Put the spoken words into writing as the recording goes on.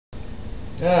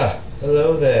Ah,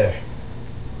 hello there.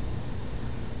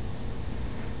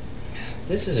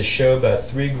 This is a show about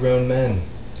three grown men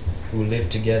who live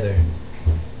together.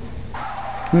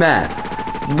 Matt,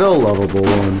 the lovable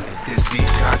one. This deep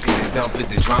cocking and dumping,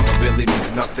 the drama really means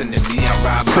nothing to me. I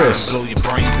ride by and blow your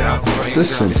brains out. The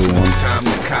simple one. Time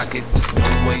to cock it.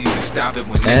 No way you can stop it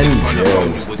when And niggas run up on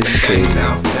you with the them shady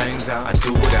things out. I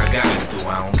do what I gotta do.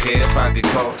 I don't care if I get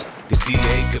caught. The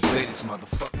DA could play this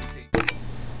motherfucking tape.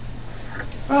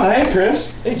 Oh, hey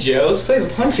Chris. Hey Joe, let's play the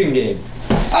punching game.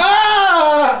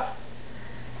 Ah!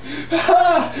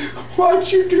 Ah!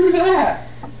 Why'd you do that?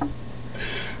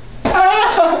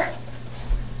 Ah!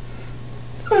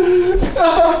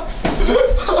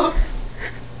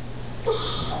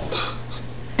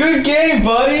 Good game,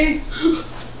 buddy!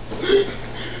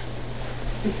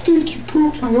 I think you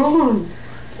broke my arm.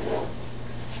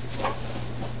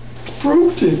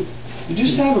 Broke it. You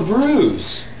just have a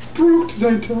bruise. It's broke, did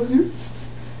I tell you?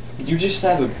 You just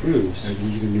have a bruise. I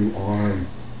need a new arm.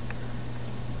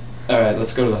 Alright,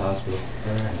 let's go to the hospital.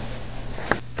 Alright.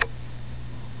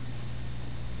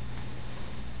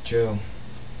 Joe,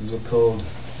 you look cold.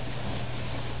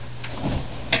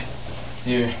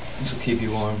 Here, this will keep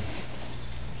you warm.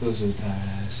 Close those tired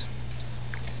eyes.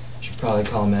 Should probably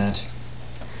call Matt.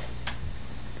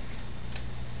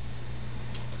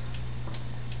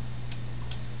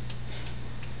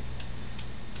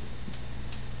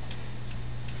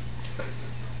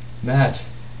 Matt,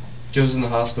 Joe's in the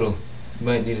hospital. You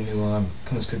might need a new arm.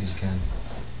 Come as quick as you can.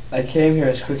 I came here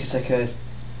as quick as I could.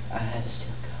 I had to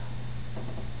still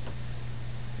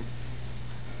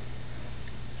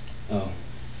go. Oh,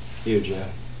 here, Joe.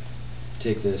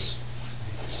 Take this.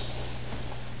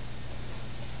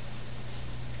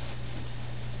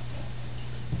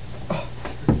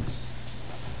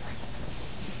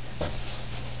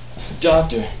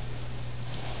 Doctor.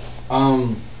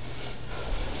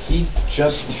 He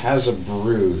just has a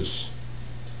bruise.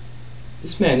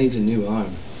 This man needs a new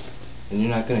arm. And you're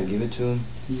not gonna give it to him?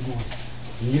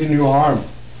 You need a new arm.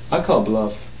 I call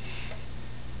bluff.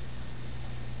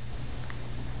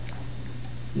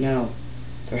 No,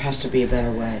 there has to be a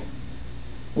better way.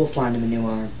 We'll find him a new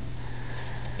arm.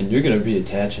 And you're gonna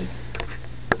reattach it.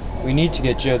 We need to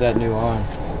get Joe that new arm.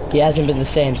 He hasn't been the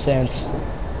same since.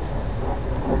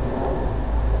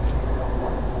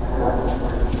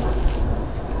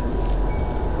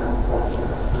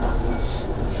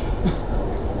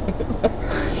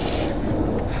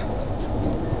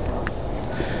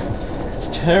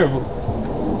 Terrible.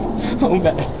 Oh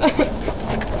man.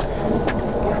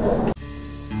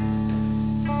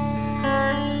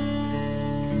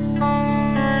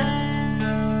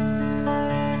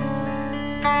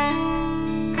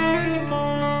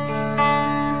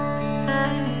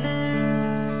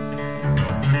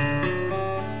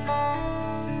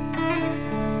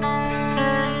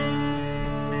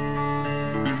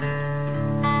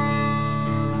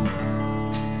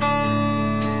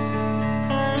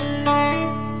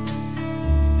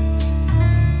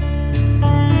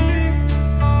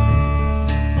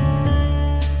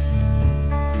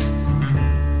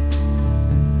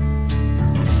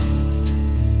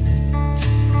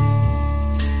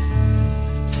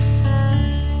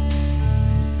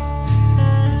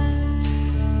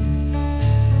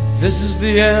 This is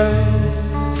the end,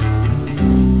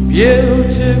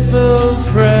 beautiful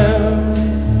friend.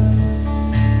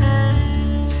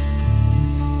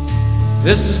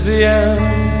 This is the end,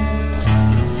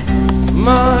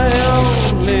 my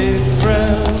only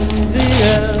friend. The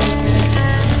end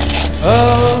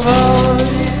of all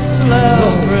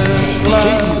elaborate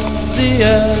plans. The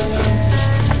end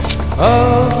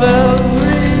of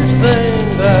everything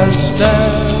that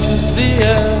stands. The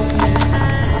end.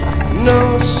 No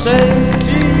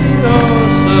safety or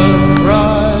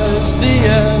surprise, the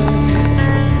end.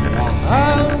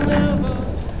 I'll never.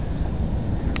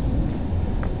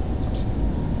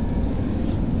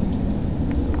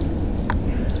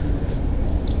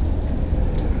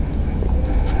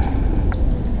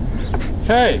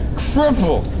 Hey,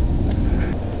 cripple!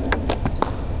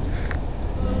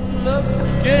 Look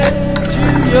into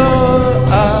your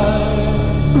eyes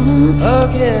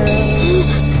again.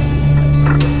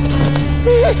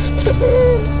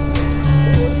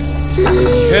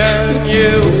 Can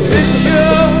you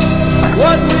picture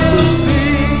what will be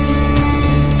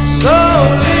so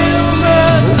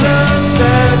limitless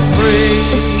and free?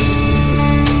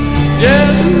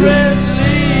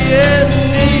 Desperately in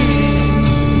need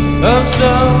of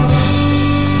some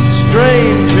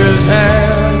stranger's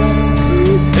hand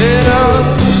in a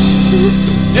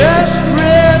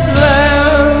desperate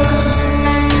land.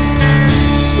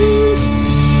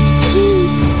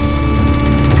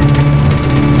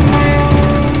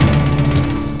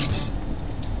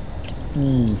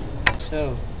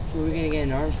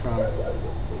 arms from?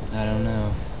 I don't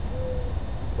know.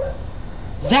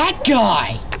 That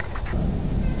guy!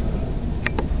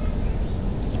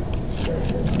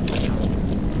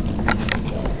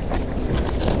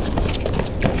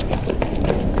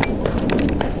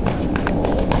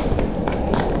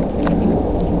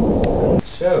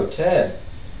 So, Ted,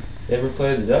 you ever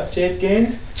played the duct tape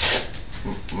game?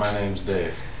 My name's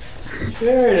Dave.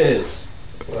 Sure it is.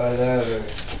 Whatever.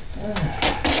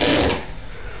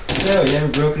 So, you ever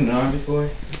broken an arm before?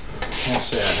 Can't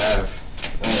say I have.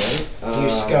 Alright. Do you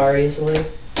scar easily?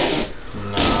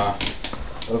 Nah.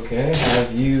 Okay,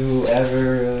 have you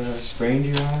ever sprained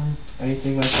your arm?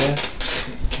 Anything like that?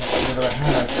 Can't say that I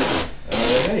have.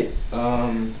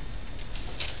 Alright,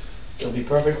 it'll be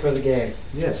perfect for the game.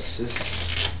 Yes,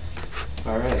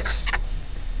 alright.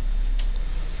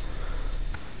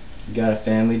 You got a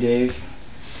family, Dave?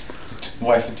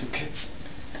 Wife and 2 kids.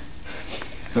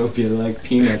 Hope you like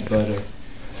peanut butter.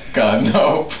 God,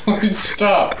 no. Please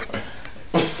stop.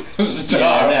 Stop.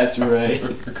 Yeah, that's right.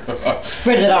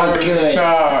 Put it on good.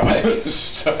 Stop.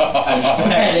 Stop.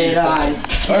 Put it on.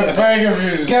 I'm begging of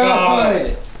you, Go stop.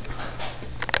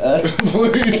 for it.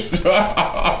 Please stop.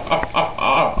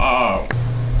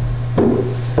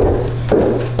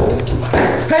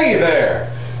 Hey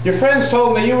there. Your friends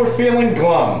told me you were feeling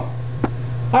glum.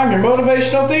 I'm your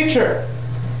motivational teacher.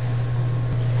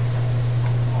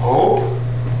 Hope?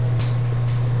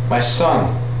 My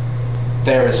son,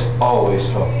 there is always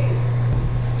hope.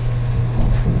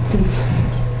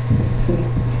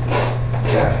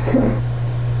 Yeah.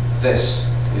 This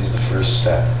is the first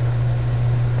step.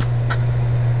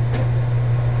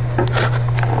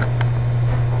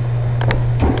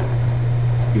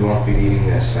 You won't be needing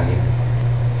this anymore.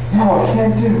 No, I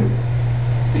can't do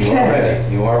it. You are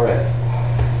ready. You are ready.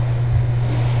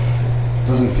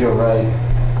 Doesn't feel right.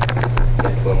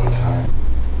 Like one more time.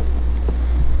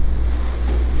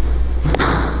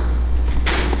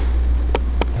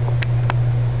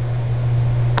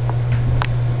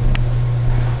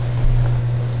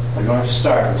 We're going to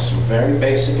start with some very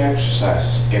basic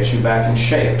exercises to get you back in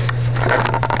shape.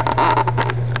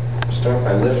 Start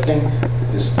by lifting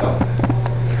this up.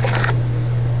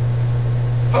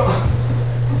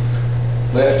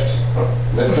 Lift.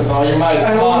 Lift with all your might.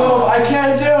 I don't know. I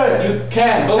can't do it. You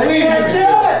can. Believe me. I can't do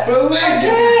it. Believe you can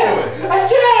do it. I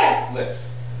can't. Lift.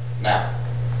 Now.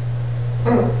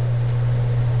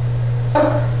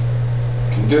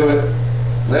 You can do it.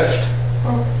 Lift.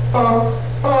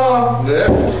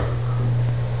 Lift.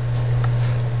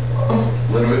 A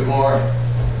little bit more.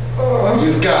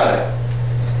 You've got it.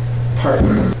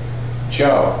 Perfect.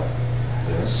 Joe.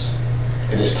 Yes.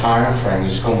 It is time for a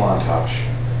musical montage.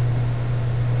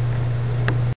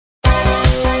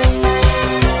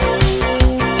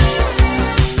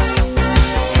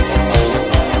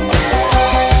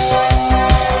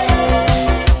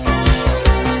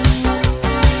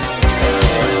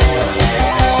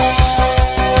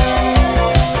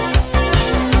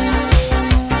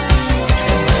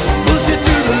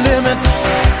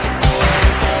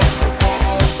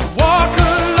 Walk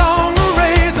along the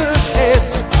razor's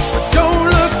edge, but don't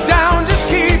look down, just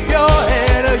keep your head.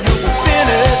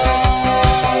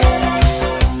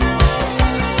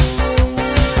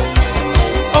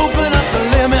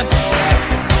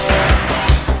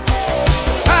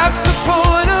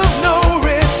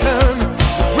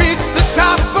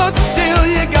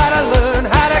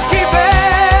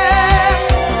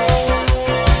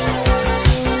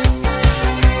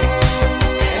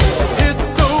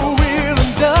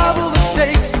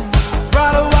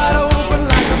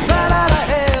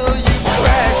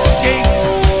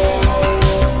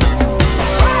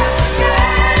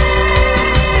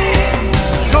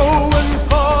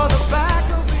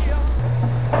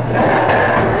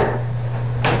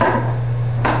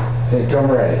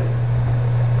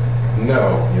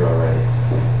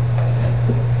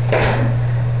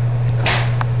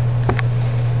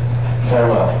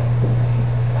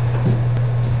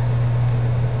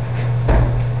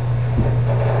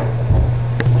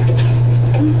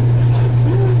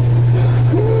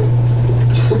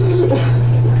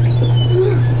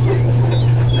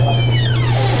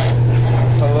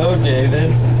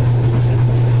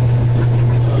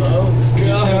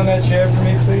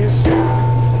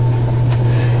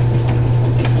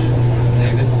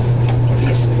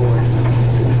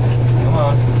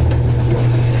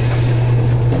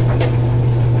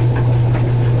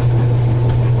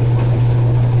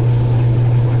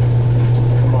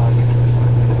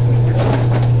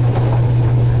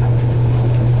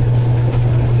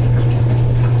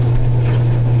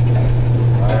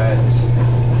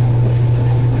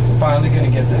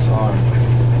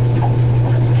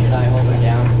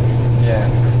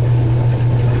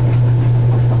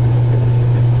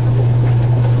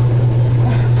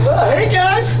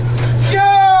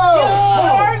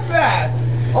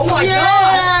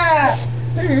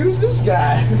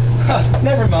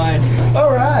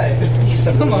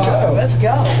 Come on, let's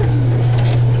go.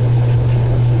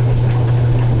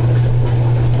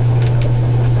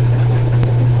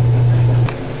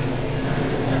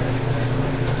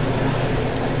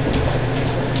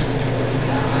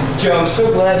 Joe, I'm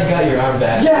so glad you got your arm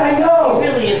back. Yeah, I know! It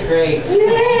really is great.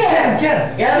 Yeah!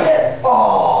 Get him. Get it.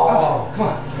 Oh! Come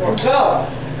on. Let's go.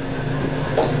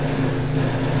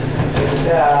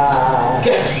 Yeah.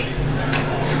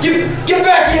 Get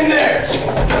back in there!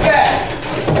 Back!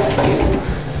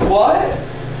 What?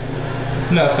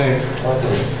 Nothing.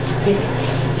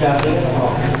 Nothing.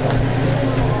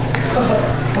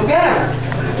 Go get him.